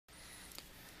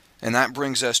And that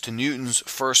brings us to Newton's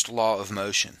first law of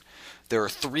motion. There are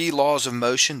 3 laws of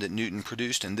motion that Newton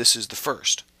produced, and this is the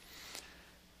first.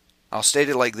 I'll state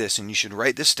it like this, and you should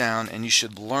write this down, and you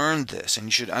should learn this, and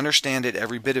you should understand it.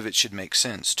 Every bit of it should make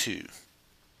sense too.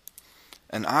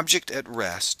 An object at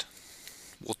rest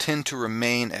will tend to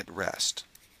remain at rest.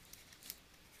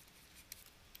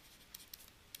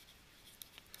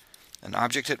 An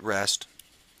object at rest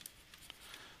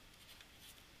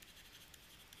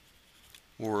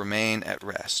will remain at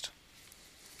rest.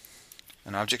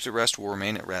 An object at rest will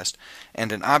remain at rest,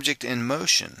 and an object in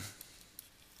motion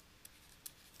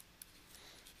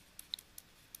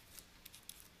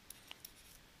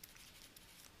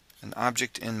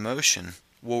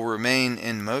will remain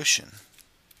in motion.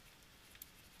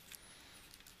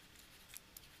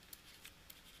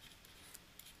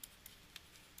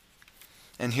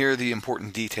 And here are the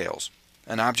important details.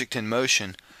 An object in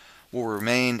motion will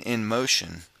remain in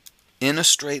motion in a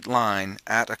straight line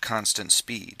at a constant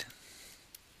speed.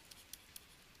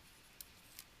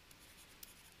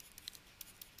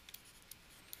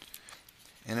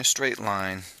 In a straight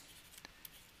line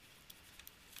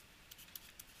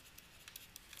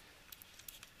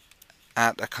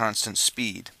at a constant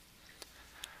speed,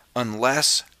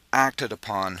 unless acted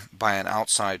upon by an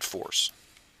outside force.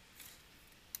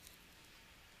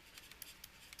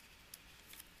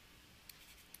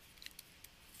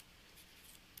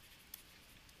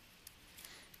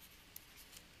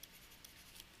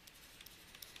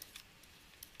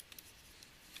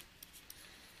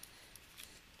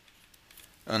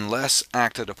 Unless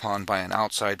acted upon by an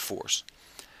outside force.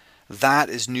 That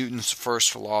is Newton's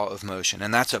first law of motion,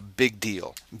 and that's a big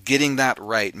deal. Getting that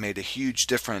right made a huge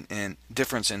difference in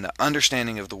the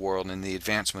understanding of the world and the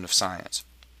advancement of science.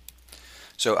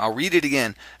 So I'll read it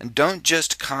again, and don't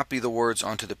just copy the words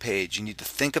onto the page. You need to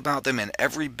think about them, and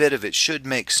every bit of it should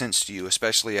make sense to you,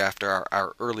 especially after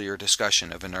our earlier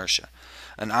discussion of inertia.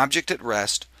 An object at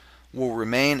rest will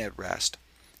remain at rest,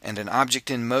 and an object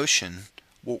in motion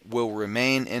will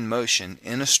remain in motion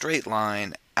in a straight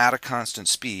line at a constant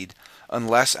speed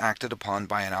unless acted upon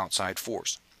by an outside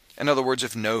force. In other words,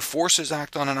 if no forces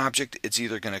act on an object, it's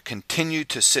either going to continue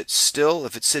to sit still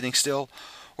if it's sitting still,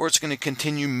 or it's going to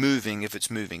continue moving if it's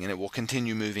moving, and it will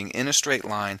continue moving in a straight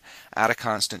line at a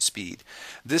constant speed.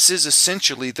 This is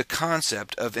essentially the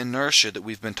concept of inertia that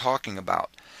we've been talking about,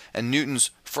 and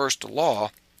Newton's first law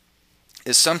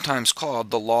is sometimes called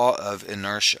the law of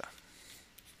inertia.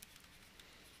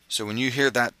 So when you hear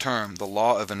that term, the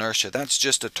law of inertia, that's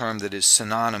just a term that is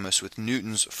synonymous with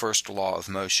Newton's first law of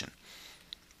motion.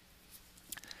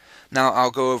 Now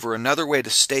I'll go over another way to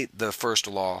state the first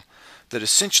law that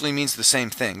essentially means the same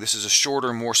thing. This is a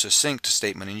shorter, more succinct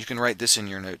statement, and you can write this in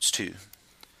your notes too.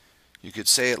 You could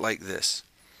say it like this: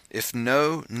 if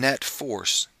no net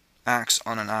force acts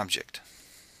on an object,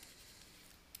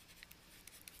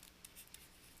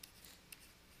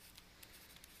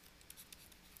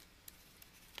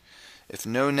 if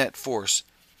no net force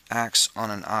acts on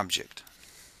an object,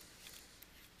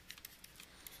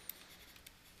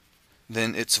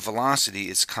 then its velocity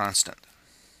is constant.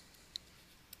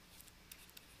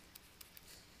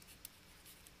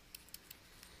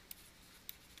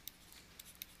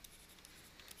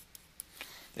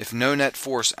 If no net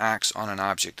force acts on an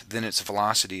object, then its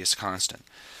velocity is constant.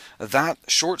 That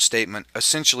short statement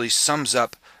essentially sums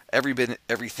up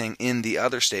everything in the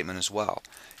other statement as well.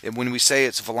 And when we say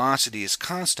its velocity is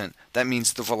constant, that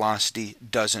means the velocity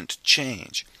doesn't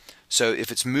change. So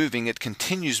if it's moving, it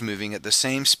continues moving at the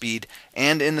same speed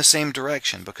and in the same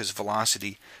direction, because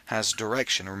velocity has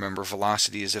direction. Remember,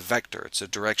 velocity is a vector. It's a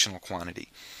directional quantity.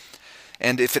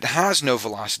 And if it has no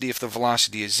velocity, if the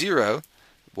velocity is zero,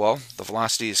 well, the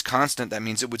velocity is constant. That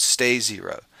means it would stay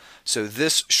zero. So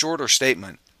this shorter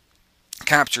statement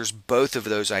captures both of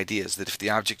those ideas, that if the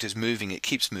object is moving, it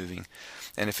keeps moving,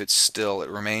 and if it's still, it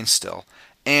remains still.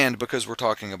 And because we're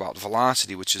talking about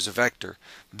velocity, which is a vector,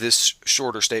 this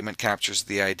shorter statement captures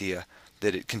the idea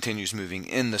that it continues moving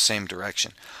in the same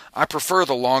direction. I prefer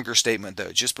the longer statement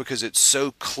though, just because it's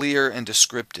so clear and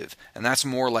descriptive, and that's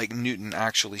more like Newton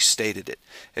actually stated it.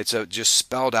 It's just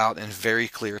spelled out in very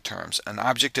clear terms. An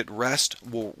object at rest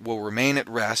will remain at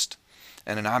rest,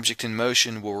 and an object in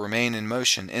motion will remain in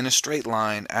motion in a straight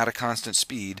line at a constant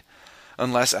speed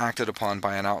unless acted upon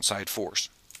by an outside force.